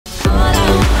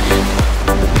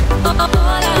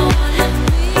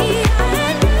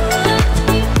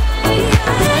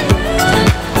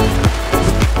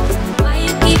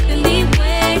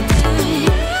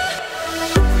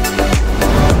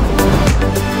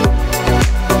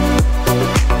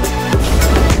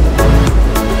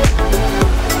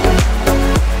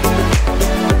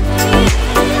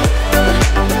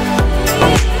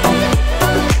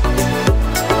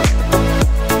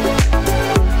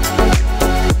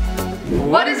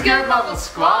What is good, Bubble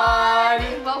Squad?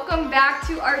 Welcome back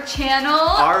to our channel.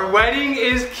 Our wedding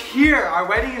is here. Our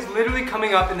wedding is literally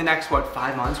coming up in the next, what,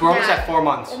 5 months? We're almost at 4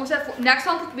 months. Almost at next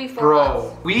month will be 4 months.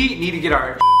 Bro, we need to get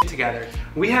our together.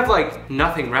 We have like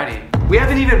nothing ready. We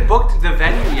haven't even booked the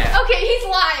venue yet. Okay, he's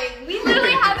lying. We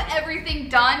literally have everything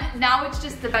done. Now it's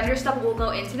just the vendor stuff. We'll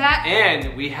go into that.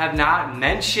 And we have not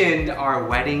mentioned our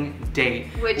wedding date.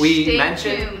 Which, we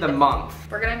mentioned the month.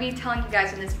 We're gonna be telling you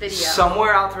guys in this video.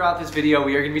 Somewhere out throughout this video,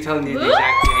 we are gonna be telling you the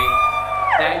exact date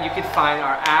that you can find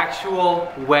our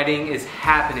actual wedding is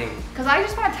happening. Because I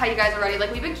just want to tell you guys already,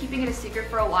 like we've been keeping it a secret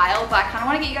for a while, but I kind of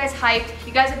want to get you guys hyped.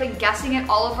 You guys have been guessing it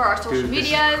all over our social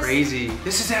medias. This is crazy.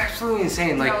 This is absolutely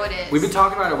insane. Like, no, it is. We've been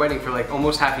talking about our wedding for like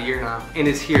almost half a year now, and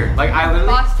it's here. Like I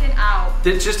literally busting out.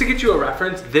 Just to get you a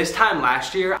reference, this time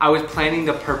last year, I was planning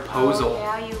the proposal. Oh,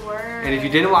 yeah, you were. And if you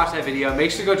didn't watch that video, make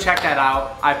sure to go check that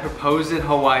out. I proposed in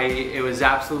Hawaii. It was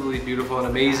absolutely beautiful and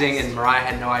amazing, and Mariah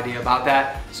had no idea about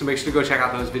that. So make sure to go check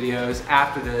out those videos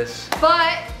after this.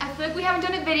 But I feel like we haven't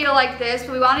done a video like this,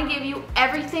 but we want to give you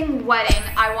everything wedding.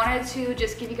 I wanted to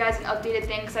just give you guys an updated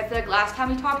thing because I feel like last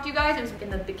time we talked to you guys, it was in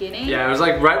the beginning. Yeah, it was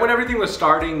like right when everything was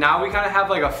starting. Now we kind of have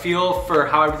like a feel for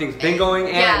how everything's been going,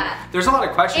 and there's a lot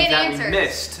of questions that we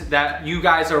missed that you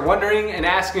guys are wondering and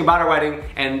asking about our wedding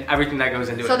and everything that goes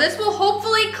into it. So this will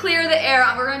hopefully clear the air,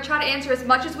 and we're going to try to answer as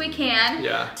much as we can.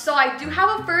 Yeah. So I do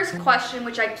have a first question,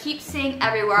 which I keep seeing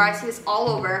everywhere. I see this all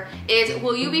over. Is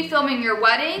will you be filming your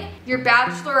wedding, your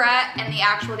bachelorette, and the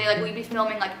actual day? Like, will you be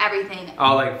filming like everything?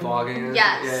 Oh, like vlogging?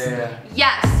 Yes. Yeah.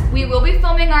 Yes, we will be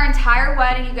filming our entire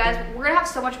wedding, you guys. We're gonna have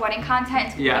so much wedding content,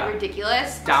 it's gonna be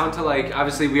ridiculous. Down to like,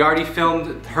 obviously we already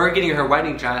filmed her getting her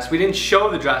wedding dress. We didn't show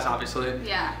the dress, obviously.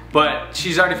 Yeah. But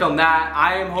she's already filmed that.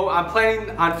 I'm planning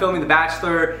on filming the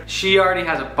Bachelor. She already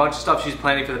has a bunch of stuff she's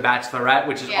planning for the Bachelorette,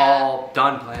 which is all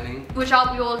done planning. Which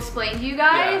we will explain to you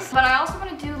guys. Yeah. But I also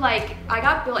want to do like, I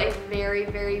got Bill a very,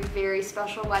 very, very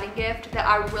special wedding gift that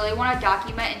I really want to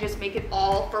document and just make it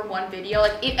all for one video.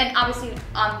 Like, and obviously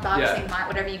unboxing mine,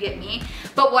 whatever you get me.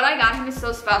 But what I got him is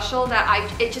so special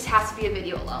that it just has to be a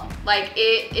video alone. Like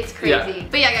it's crazy. Yeah.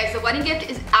 But yeah, guys, the wedding gift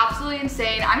is absolutely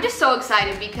insane. I'm just so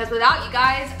excited because without you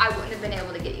guys, I wouldn't have been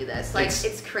able to get you this. Like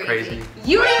it's crazy.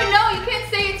 You don't even know. You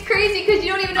can't say it's crazy because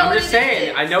you don't even know what it is. I'm just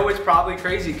saying. I know it's probably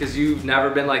crazy because you've never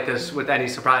been like this with any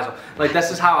surprise. Like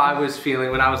this is how I was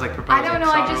feeling when I was like proposing. I don't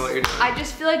know. I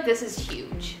just feel like this is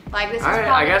huge. Like this is probably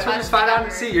I guess we'll just find out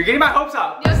and see. You're getting my hopes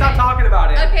up. Okay. Stop talking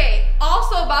about it. Okay.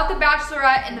 Also about the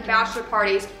Bachelorette and the Bachelor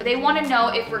parties, they want to know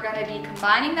if we're going to be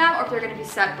combining them or if they're going to be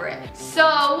separate.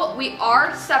 So we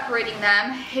are separating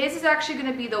them. His is actually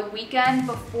going to be the weekend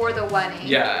before the wedding.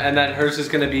 Yeah, and then hers is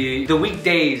going to be the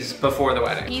weekdays before the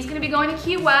wedding. He's going to be going to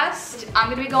Key West. I'm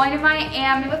going to be going to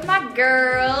Miami with my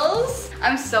girls.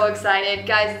 I'm so excited.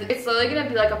 Guys, it's literally going to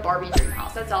be like a Barbie dream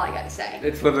house. That's all I got to say.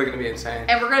 It's literally going to be insane.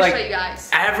 And we're going to show you guys.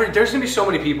 There's going to be so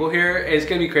many people here. It's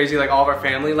going to be crazy, like all of our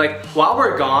family. Like while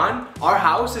we're gone, our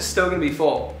house is still going to be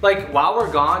full. Like while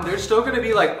we're gone, there's still going to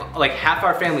be like half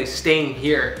our family staying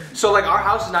here. So like our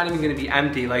house is not even going to be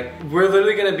empty. Like we're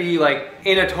literally going to be like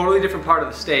in a totally different part of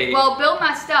the state. Well, Bill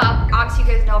messed up. Obviously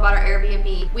you guys know about our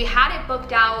Airbnb. We had it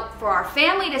booked out for our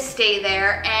family to stay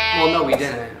there, and well, no, we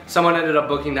didn't. Someone ended up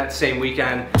booking that same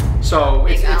weekend. So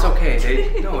it's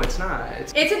okay. No, it's not.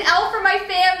 It's an L for my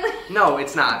family. No,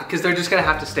 it's not, because they're just gonna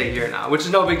have to stay here now, which is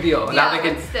no big deal. Yeah, now they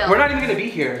can. We're not even gonna be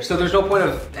here, so there's no point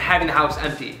of having the house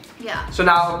empty. Yeah. So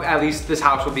now at least this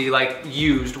house will be like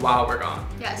used while we're gone.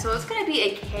 Yeah. So it's gonna be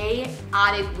a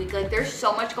chaotic week. Like there's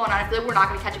so much going on. I feel like we're not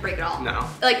gonna catch a break at all. No.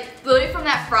 Like literally from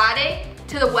that Friday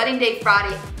to the wedding day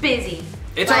Friday, busy.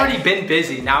 It's already been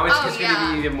busy. Now it's just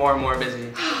gonna be even more and more busy.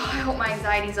 I hope my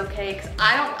anxiety's okay, because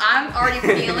I'm already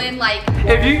feeling like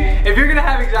if you're gonna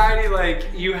have anxiety like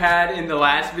you had in the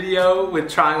last video with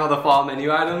trying all the fall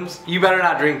menu items, you better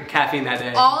not drink caffeine that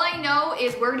day. All I know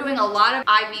is we're doing a lot of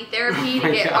IV therapy to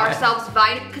get ourselves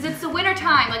vitamin, because it's the winter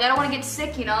time. Like I don't want to get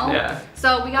sick, you know? Yeah.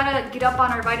 So we gotta get up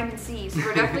on our vitamin C. So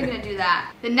we're definitely gonna do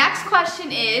that. The next question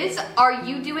is, are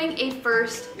you doing a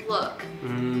first look?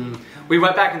 We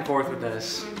went back and forth with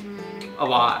this a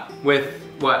lot with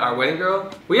our wedding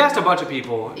girl? We asked a bunch of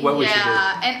people what we should do.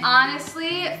 Yeah, and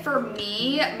honestly, for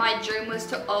me, my dream was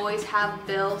to always have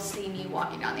Bill see me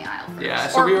walking down the aisle first. Yeah,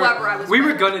 so or whoever I was with. We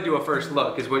were gonna do a first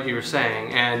look, is what you were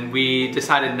saying, and we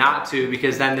decided not to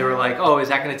because then they were like, oh, is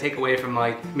that gonna take away from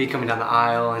like me coming down the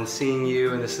aisle and seeing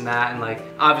you and this and that, and like,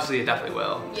 obviously it definitely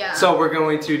will. Yeah. So we're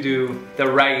going to do the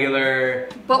regular.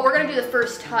 But we're gonna do the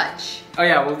first touch. Oh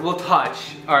yeah, we'll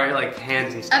touch our like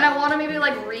hands and stuff. And I wanna maybe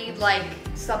like read like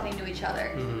something to each other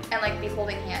and like be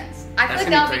holding hands. I feel like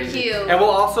that would be cute. And we'll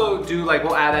also do like,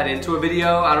 we'll add that into a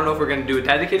video. I don't know if we're gonna do a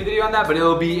dedicated video on that, but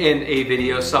it'll be in a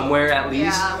video somewhere at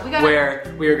least,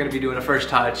 where we are gonna be doing a first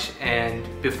touch and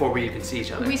before we even see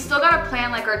each other. We still gotta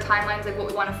plan like our timelines, like what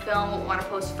we wanna film, what we wanna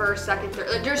post first, second, third.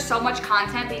 Like, there's so much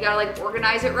content, but you gotta like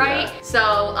organize it right. Yeah.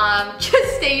 So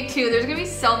just stay tuned. There's gonna be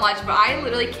so much, but I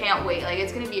literally can't wait. Like,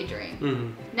 it's gonna be a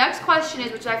dream. Next question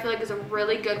is, which I feel like is a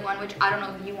really good one, which I don't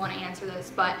know if you want to answer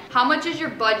this, but how much is your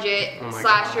budget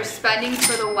 / your spendings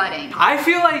for the wedding? I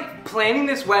feel like planning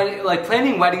this wedding, like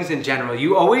planning weddings in general,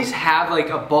 you always have like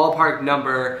a ballpark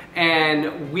number,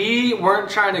 and we weren't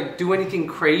trying to do anything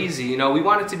crazy. You know, we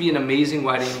want it to be an amazing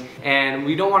wedding, and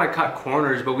we don't want to cut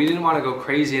corners, but we didn't want to go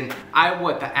crazy. And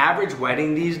the average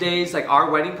wedding these days, like our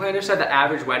wedding planner said the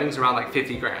average wedding's around like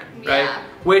 50 grand, right? Yeah.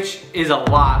 Which is a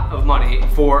lot of money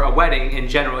for a wedding in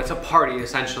general. It's a party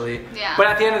essentially. Yeah. But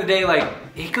at the end of the day, like,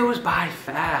 it goes by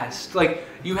fast. Like,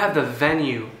 you have the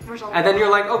venue, and then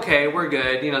you're like, okay, we're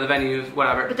good. You know, the venue's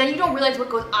whatever. But then you don't realize what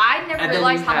goes. I never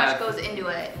realized how much goes into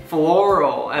it.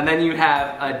 Floral, and then you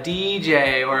have a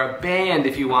DJ or a band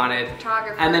if you wanted.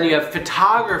 Photographer. And then you have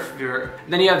photographer.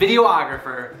 Then you have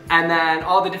videographer, and then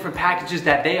all the different packages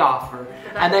that they offer.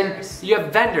 And then you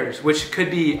have vendors, which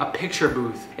could be a picture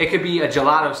booth. It could be a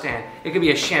gelato stand. It could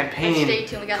be a champagne Stay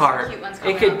tuned, we got cart. some cute ones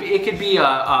coming It could be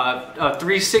a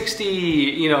 360,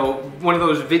 you know, one of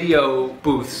those video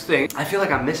booths thing. I feel like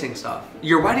I'm missing stuff.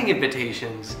 Your wedding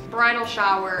invitations. Bridal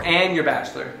shower. And your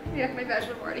bachelor. Yeah, my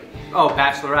bachelor party. Oh,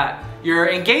 bachelorette. Your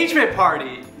engagement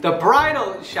party. The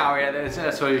bridal shower, yeah,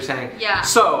 that's what you're saying. Yeah.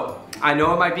 So, I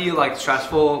know it might be like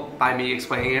stressful by me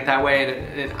explaining it that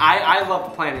way, and I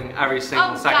love planning every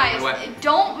single second of the way. Guys,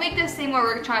 don't make this thing where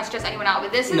we're trying to stress anyone out,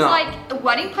 but this is like,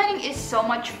 wedding planning is so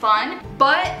much fun,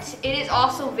 but it is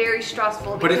also very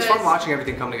stressful. But it's fun watching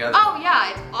everything come together. Oh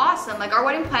yeah, it's awesome. Like our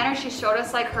wedding planner, she showed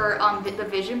us like her the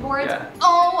vision boards. Yeah.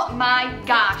 Oh my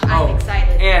gosh, I'm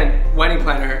excited. And wedding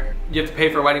planner, you have to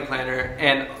pay for a wedding planner,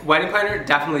 and wedding planner,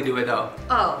 definitely do it though.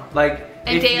 Oh. Like,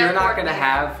 if you're not gonna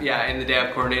have, in the day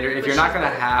of coordinator, if you're not gonna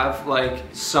have like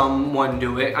someone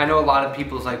do it, I know a lot of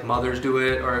people's like mothers do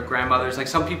it or grandmothers, like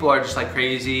some people are just like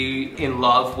crazy in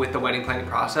love with the wedding planning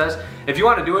process. If you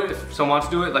wanna do it, if someone wants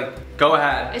to do it, like go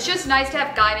ahead. It's just nice to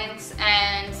have guidance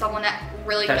and someone that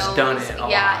really knows. Done it a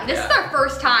lot, and this is our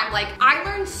first time. Like, I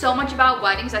learned so much about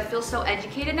weddings. I feel so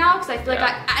educated now because I feel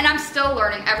like and I'm still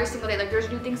learning every single day. Like, there's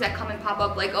new things that come and pop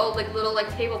up, like, oh, like little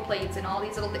like table plates and all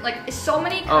these little things. Like, so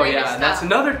many creative stuff. That's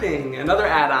another thing, another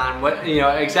add-on. What, you know,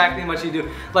 exactly what you do.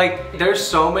 Like, there's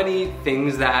so many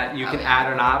things that you can add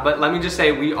or not, but let me just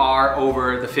say we are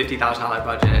over the $50,000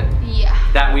 budget. Yeah.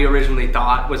 That we originally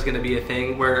thought was gonna be a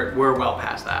thing. We're well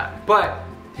past that. But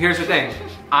here's the thing.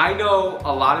 I know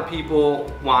a lot of people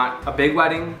want a big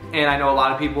wedding, and I know a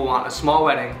lot of people want a small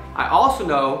wedding. I also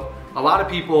know a lot of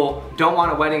people don't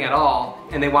want a wedding at all,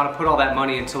 and they want to put all that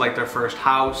money into like their first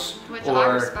house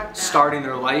or starting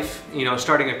their life, you know,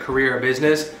 starting a career or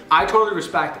business. I totally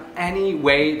respect any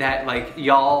way that like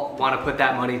y'all want to put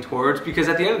that money towards, because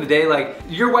at the end of the day, like,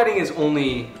 your wedding is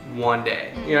only one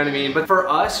day, you know what I mean? But for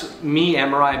us, me and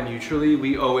Mariah mutually,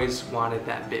 we always wanted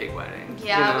that big wedding.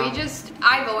 Yeah, you know?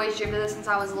 I've always dreamed of this since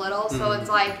I was little, so it's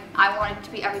like, I want it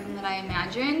to be everything that I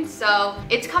imagined, so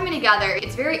it's coming together.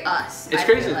 It's very us. It's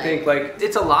crazy to think, like,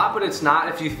 it's a lot, but it's not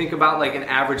if you think about like an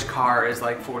average car is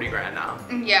like 40 grand now.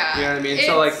 Yeah. You know what I mean?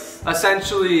 So like,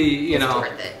 essentially, you know. It's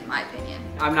worth it, in my opinion.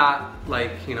 I'm not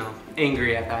like, you know,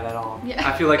 angry at that at all. Yeah.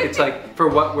 I feel like it's like, for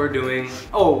what we're doing.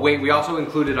 Oh wait, we also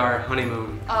included our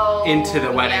honeymoon into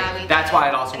the wedding. Yeah, that's why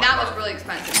it also went that was really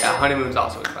expensive. Yeah, honeymoon's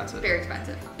also expensive. Very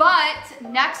expensive. But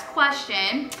next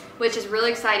question, which is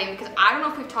really exciting because I don't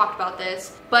know if we've talked about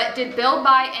this, but did Bill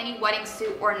buy any wedding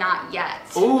suit or not yet?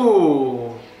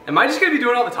 Ooh. Am I just gonna be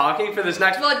doing all the talking for this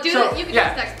next? Well, you can do this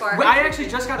next part. I actually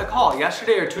just got a call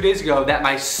yesterday or 2 days ago that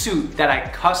my suit that I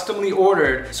customly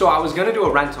ordered. So I was gonna do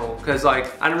a rental because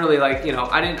like I didn't really like, you know,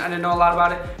 I didn't know a lot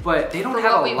about it, but they don't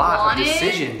have a lot of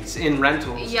decisions in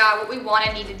rentals. Yeah, what we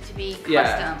wanted needed to be custom.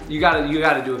 Yeah, you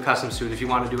gotta do a custom suit if you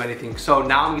want to do anything. So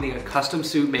now I'm getting a custom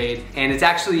suit made, and it's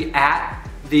actually at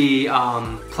the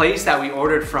place that we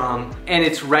ordered from, and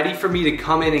it's ready for me to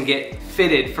come in and get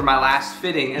fitted for my last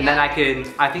fitting, and then I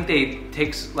think they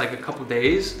takes like a couple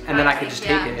days, and then I can just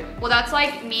take it. Well, that's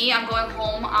like me. I'm going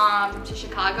home to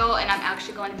Chicago, and I'm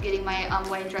actually going to be getting my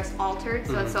wedding dress altered,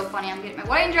 so it's so funny. I'm getting my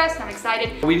wedding dress, and I'm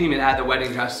excited. We didn't even add the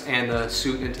wedding dress and the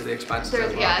suit into the expenses.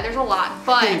 Yeah, there's a lot,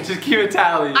 but just keep it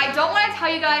tally. I don't want to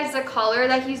tell you guys the color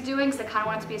that he's doing, because I kind of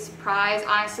want it to be a surprise.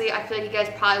 Honestly, I feel like you guys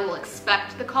probably will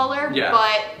expect the color,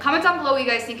 but comment down below what you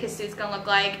guys think his suit's gonna look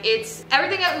like. It's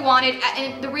everything that we wanted,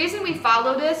 and the reason we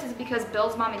follow this is because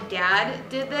Bill's mom and dad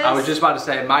did this. I was just about to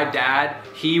say, my dad,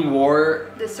 he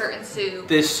wore this certain suit,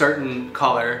 this certain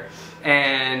color,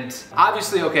 and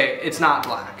obviously, okay, it's not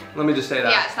black. Let me just say that.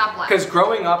 Yeah, it's not black. Because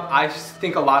growing up, I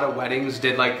think a lot of weddings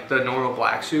did like the normal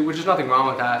black suit, which is nothing wrong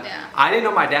with that. Yeah. I didn't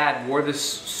know my dad wore this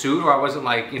suit, or I wasn't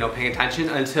like, you know, paying attention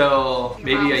until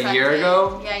maybe a year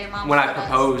ago. Yeah, your mom when I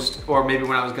proposed, or maybe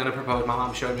when I was gonna propose, my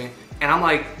mom showed me. And I'm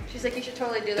like, she's like, you should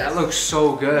totally do this. That looks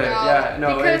so good. Yeah,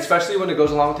 no, and especially when it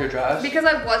goes along with your dress. Because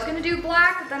I was gonna do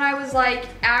black, but then I was like,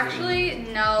 actually,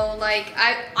 no, like,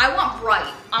 I want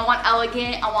bright. I want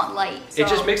elegant, I want light. So. It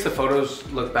just makes the photos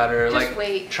look better. Just like,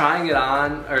 wait. Trying it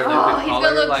on, or the he's color,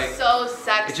 gonna look like, so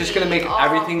sexy. It's just gonna make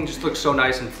everything just look so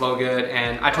nice and flow good.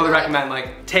 And I totally recommend,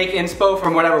 like, take inspo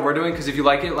from whatever we're doing, because if you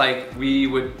like it, like, we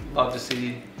would love to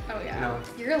see. Oh yeah. You know,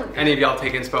 you're gonna look good. Any of y'all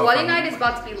take inspo. Wedding night is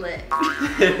about to be lit.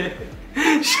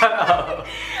 Shut up.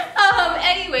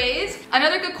 Anyways,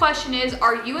 another good question is,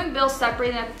 are you and Bill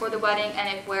separating before the wedding,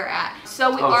 and if where at?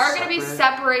 So we are going to be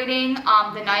separating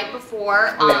the night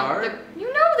before. We are?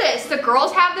 You know this. The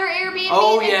girls have their Airbnb.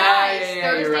 Oh and yeah, guys,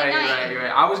 yeah, Thursday you're right, night. you're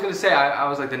right. I was going to say, I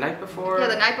was like the night before. Yeah,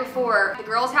 the night before. The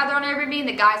girls have their own Airbnb and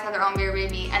the guys have their own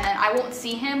Airbnb, and then I won't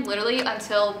see him literally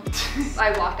until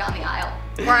I walk down the aisle.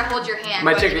 Or I hold your hand.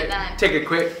 Might take a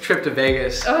quick trip to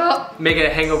Vegas. Make it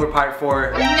a hangover part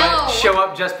 4. No. But show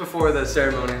up just before the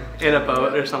ceremony in a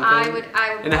boat or something. I would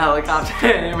in a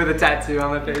helicopter with a tattoo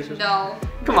on my face. No.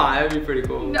 Come on, that'd be pretty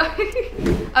cool. No.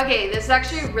 Okay, this is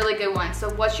actually a really good one.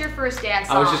 So what's your first dance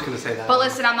song? I was just gonna say that. But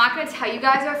listen, I'm not gonna tell you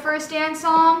guys our first dance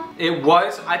song. It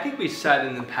was, I think we said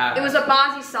in the past. It was a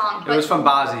Bazzi song. It was from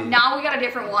Bazzi. Now we got a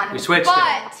different one. We switched but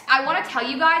it. I wanna tell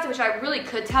you guys, which I really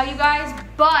could tell you guys,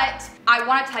 but I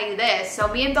wanna tell you this. So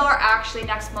me and Bill are actually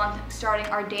next month starting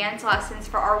our dance lessons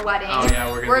for our wedding. Oh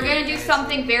yeah, we're gonna do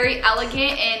something very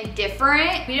elegant and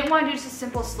different. We didn't wanna do just a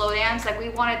simple slow dance. Like we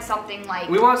wanted something like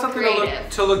we want something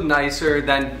creative. to look nicer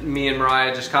than me and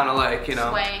Mariah just kind of like, you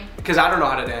know. Swaying. Because I don't know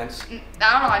how to dance.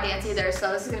 I don't know how to dance either,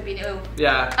 so this is gonna be new.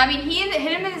 Yeah. I mean,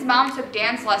 him and his mom took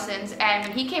dance lessons, and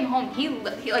when he came home, he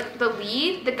like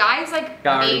the guy's like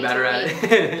got already better at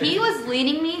it. He was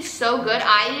leading me so good.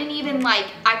 I didn't even like.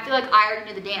 I feel like I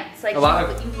already knew the dance. Like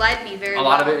you led me very well. A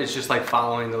lot of it is just like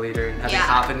following the leader and having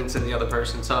confidence in the other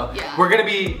person. So we're gonna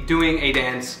be doing a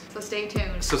dance. So stay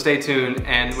tuned. So stay tuned,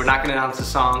 and we're not gonna announce the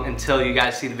song until you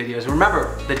guys see the videos. And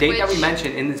remember, the date that we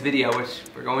mentioned in this video, which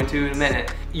we're going to in a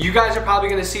minute, you guys are probably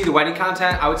gonna see the wedding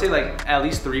content, I would say like at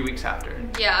least 3 weeks after.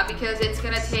 Yeah, because it's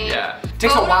gonna take. Yeah. It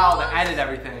takes a while to edit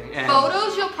everything. And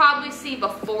photos you'll probably see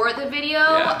before the video,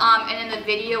 and then the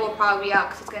video will probably be out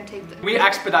because it's gonna take. We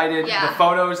expedited the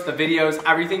photos, the videos,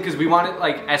 everything because we want it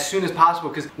like as soon as possible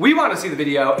because we want to see the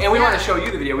video and we want to show you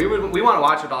the video. We want to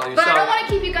watch it with all of you. But I don't want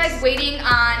to keep you guys waiting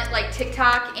on like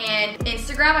TikTok and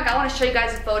Instagram. Like I want to show you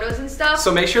guys the photos and stuff.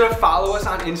 So make sure to follow us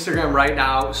on Instagram right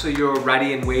now so you're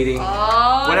ready and waiting.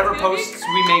 Whatever posts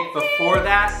we make before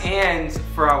that and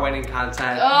for our wedding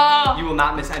content, you will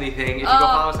not miss anything if you go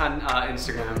follow us on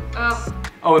Instagram.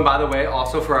 Oh, and by the way,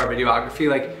 also for our videography,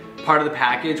 like part of the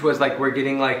package was like we're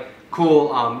getting like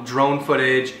cool drone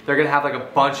footage. They're gonna have like a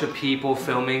bunch of people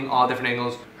filming all different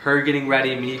angles. Her getting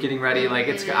ready, me getting ready. Like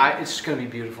it's just gonna be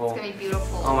beautiful. It's gonna be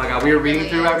beautiful. Oh my god, we were reading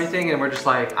through everything and we're just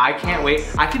like, I can't wait.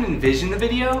 I can envision the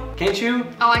video, can't you?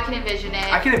 Oh, I can envision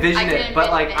it. I can envision it,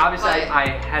 but like obviously I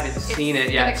haven't seen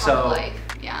it yet, so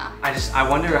yeah. I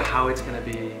wonder how it's gonna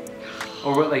be,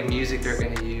 or what like music they're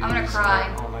gonna use. I'm gonna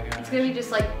cry. Oh my god. It's gonna be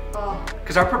just like,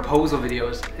 because our proposal video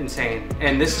is insane,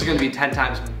 and this is gonna be 10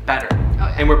 times better.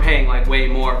 And we're paying like way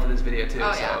more for this video too.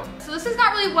 So this is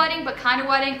not really wedding, but kind of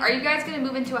wedding. Are you guys gonna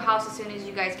move into a house as soon as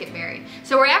you guys get married?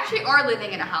 So we actually are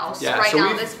living in a house right now.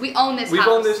 We own this house. We've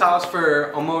owned this house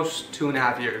for almost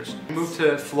 2.5 years. We moved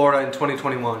to Florida in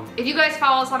 2021. If you guys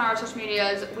follow us on our social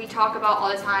medias, we talk about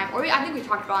all the time, or I think we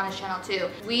talked about on this channel too.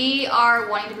 We are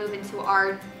wanting to move into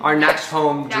our next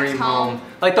home, dream home.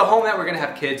 Like the home that we're gonna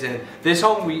have kids in. This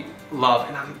home we love,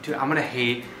 and I'm gonna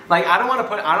hate. Like I don't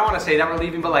want to say that we're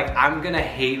leaving, but like I'm gonna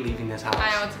hate leaving this house.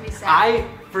 I know, it's gonna be sad. I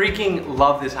freaking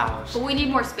love this house. But we need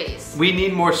more space. We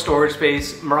need more storage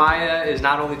space. Mariah is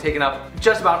not only taking up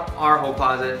just about our whole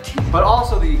closet, but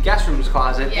also the guest room's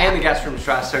closet and the guest room's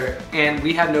dresser. And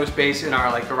we have no space in our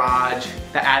like garage.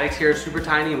 The attic here is super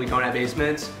tiny and we don't have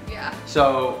basements. Yeah.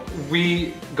 So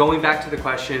we going back to the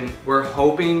question, we're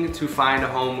hoping to find a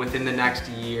home within the next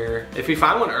year. If we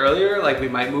find one earlier, like we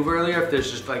might move earlier if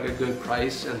there's just like a good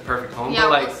price and perfect home. Yeah, but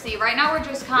like, we'll see. Right now we're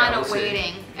just kind of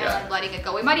waiting and letting it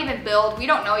go. We might even build, we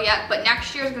don't know yet, but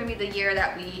next year is gonna be the year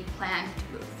that we plan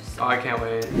to move. So. Oh, I can't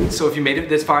wait. So if you made it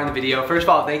this far in the video, first of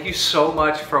all, thank you so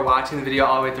much for watching the video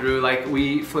all the way through. Like,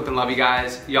 we flipping love you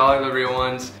guys. Y'all are the real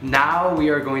ones. Now we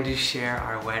are going to share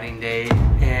our wedding date,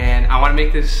 and I wanna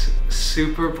make this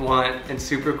super blunt and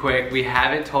super quick. We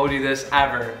haven't told you this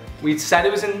ever. We said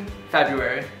it was in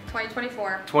February.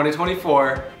 2024.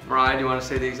 2024. Mariah, do you want to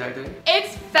say the exact date?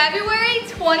 It's February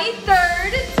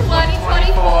 23rd,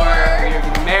 2024. We are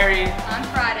getting married. On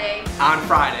Friday. On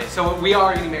Friday. So we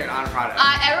are getting married on Friday.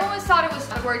 Everyone thought it was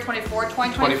February 24th,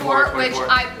 2024, which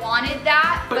I wanted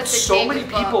that, but the so many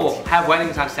people have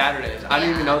weddings on Saturdays. I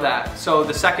didn't even know that. So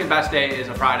the second best day is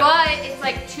a Friday. But it's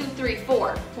like 2, 3,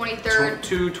 4, 23rd.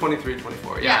 2, 23,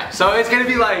 24. Yeah. So it's gonna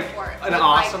be like an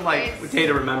awesome day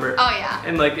to remember. Oh yeah.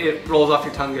 And like it rolls off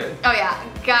your tongue good. Oh yeah.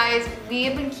 Guys, we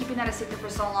have been keeping that a secret for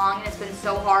so long, and it's been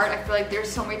so hard. I feel like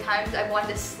there's so many times I wanted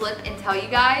to slip and tell you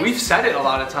guys. We've said it a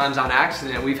lot of times on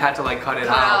accident. We've had to like cut it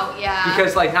out. Yeah.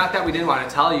 Because like, not that we didn't want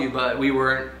to tell you, but we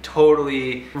weren't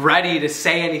totally ready to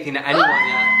say anything to anyone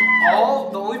yet.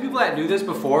 The only people that knew this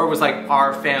before was like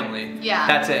our family. Yeah.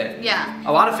 That's it. Yeah.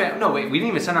 A lot of no wait, we didn't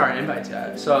even send our invites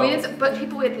yet. So. But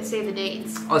people had to save the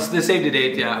dates. Oh, so they saved the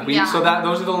date, yeah. So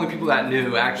those are the only people that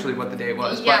knew actually what the date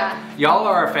was. Yeah. But y'all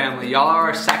are our family. Y'all are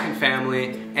our second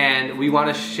family, and we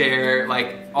want to share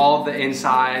like all of the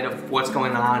inside of what's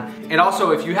going on. And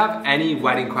also, if you have any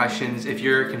wedding questions, if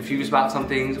you're confused about some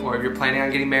things, or if you're planning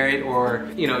on getting married, or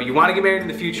you know, you want to get married in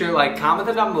the future, like comment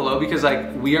them down below, because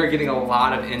like we are getting a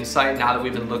lot of insight now that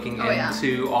we've been looking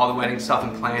into all the wedding stuff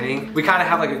and planning. We kind of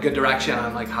have like a good direction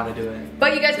on like how to do it.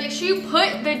 But you guys, make sure you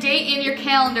put the date in your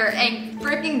calendar and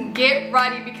freaking get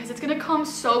ready, because it's gonna come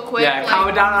so quick. Yeah,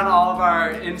 comment down on all of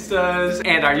our Instas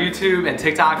and our YouTube and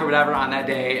TikTok or whatever on that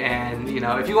day. And you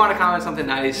know, if you want to comment something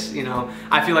nice, you know,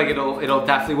 I feel like it'll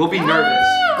definitely, we'll be nervous.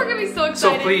 We're gonna be so excited.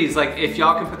 So please, like, if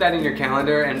y'all can put that in your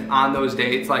calendar and on those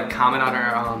dates, like comment on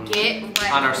our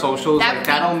on our socials. Like,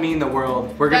 that'll mean the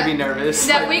world. We're gonna be nervous.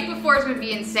 That week before is gonna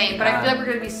be insane, but I feel like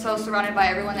we're gonna be so surrounded by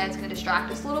everyone that it's gonna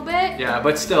distract us a little bit. Yeah,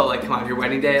 but still, like, come on, your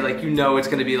wedding day, like, you know, it's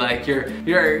gonna be like you're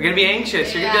gonna be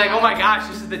anxious. You're gonna be like, oh my gosh,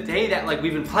 this is the day that like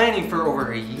we've been planning for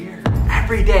over a year.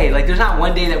 Every day, like there's not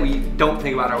one day that we don't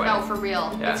think about our wedding. No, for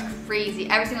real. Yeah. It's crazy.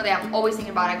 Every single day I'm always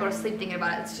thinking about it. I go to sleep thinking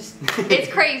about it. It's just,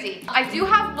 it's crazy. I do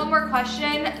have one more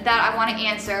question that I want to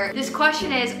answer. This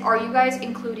question is, are you guys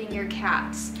including your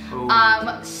cats? Ooh.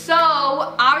 So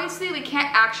obviously we can't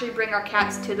actually bring our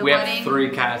cats to the wedding. We have 3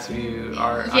 cats who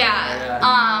are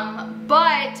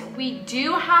but we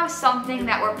do have something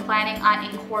that we're planning on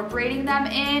incorporating them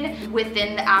in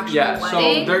within the actual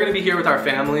wedding. So they're gonna be here with our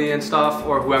family and stuff,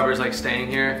 or whoever's like staying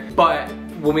here. But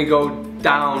when we go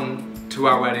down to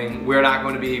our wedding, we're not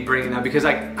going to be bringing them, because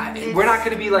like we're not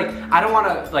going to be like, I don't want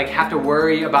to like have to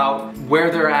worry about where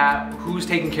they're at, who's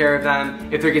taking care of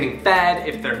them, if they're getting fed,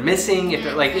 if they're missing, if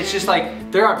they're like, it's just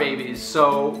like, they're our babies.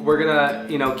 So we're gonna,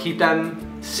 you know, keep them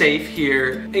safe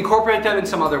here, incorporate them in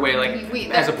some other way, like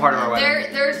as a part of our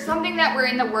wedding. There's something that we're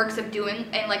in the works of doing,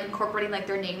 and like incorporating like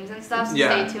their names and stuff, so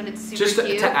stay tuned. It's super just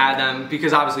cute. To add them,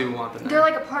 because obviously we want them there.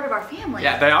 They're like a part of our family.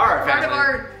 Yeah, they are our family.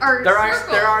 Part of our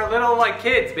circle. They're our little like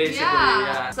kids, basically.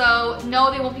 Yeah. So no,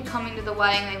 they won't be coming to the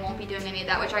wedding. They won't be doing any of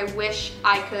that, which I wish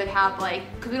I could have, like,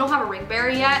 because we don't have a ring bearer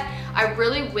yet. I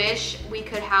really wish we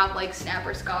could have like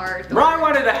snapper scarves. Ryan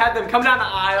wanted to have them come down the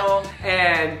aisle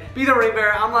and be the ring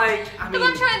bearer. I'm like, I mean,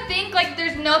 I'm trying to think, like,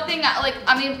 there's nothing, like,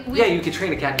 I mean, yeah, you could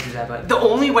train a cat to do that, but the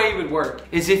only way it would work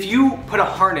is if you put a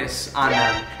harness on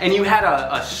them and you had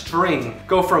a string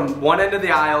go from one end of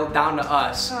the aisle down to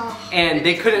us, and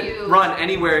they couldn't run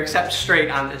anywhere except straight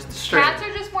on the string. Cats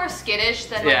are just more skittish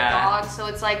than like dogs, so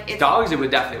it's like dogs, it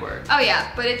would definitely work. Oh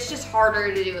yeah, but it's just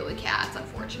harder to do it with cats,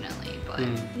 unfortunately. But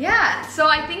yeah, so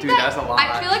I think that's a lot.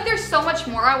 I feel like there's so much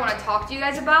more I want to talk to you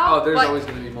guys about. Oh, there's always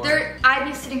gonna be more. I'd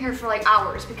be sitting here for like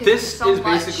hours, because this so is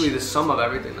basically the sum of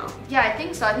everything, though. Yeah, I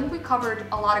think so. I think we covered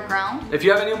a lot of ground. If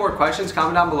you have any more questions,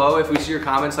 comment down below. If we see your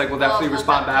comments, like, we'll definitely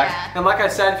respond back. Yeah. And like I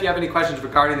said, if you have any questions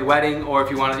regarding the wedding, or if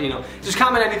you want to, you know, just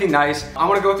comment anything nice. I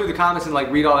want to go through the comments and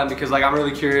like read all them, because like I'm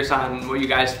really curious on what you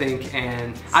guys think,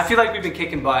 and I feel like we've been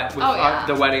kicking butt with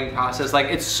the wedding process. Like,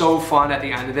 it's so fun at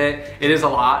the end of it. It is a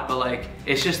lot, but like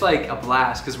it's just like a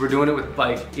blast, because we're doing it with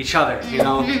like each other, you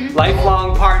know,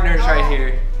 lifelong partners right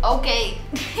here. Okay.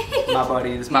 My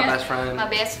buddy, this is my best friend. My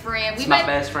best friend. We've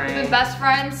been best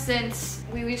friends since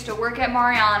we used to work at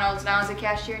Marianos, and I was a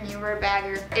cashier and you were a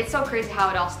bagger. It's so crazy how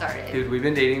it all started. Dude, we've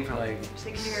been dating for like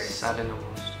 6 years. 7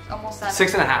 almost. Almost 7.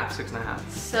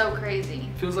 6.5. So crazy.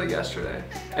 Feels like yesterday.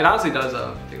 It honestly does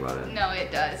though, if you think about it. No,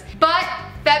 it does. But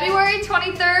February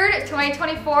 23rd,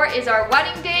 2024 is our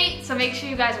wedding date, so make sure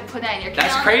you guys will put that in your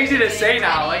calendar. That's crazy to say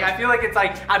now. Like, I feel like it's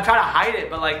like, I'm trying to hide it,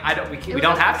 but like, we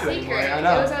don't have to anymore. I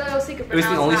know. It was our little secret. It was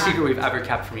the only secret we've ever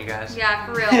kept from you guys. Yeah,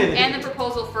 for real. And the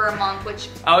proposal for a month, which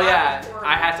oh yeah,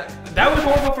 I had to. That was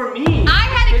horrible for me. I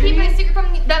had to keep it a secret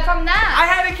from that. I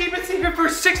had to keep it secret for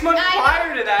 6 months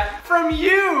prior to that from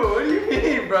you. What do you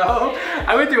mean, bro?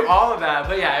 I went through all of that,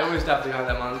 but yeah, it was definitely hard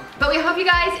that month. But we hope you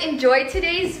guys enjoyed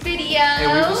today's video.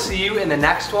 And we will see you in the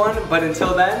next one. But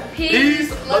until then, peace.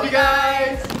 Love you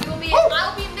guys.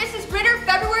 I'll be Mrs. Ritter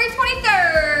February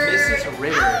 23rd. Mrs.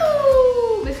 Ritter. Ow.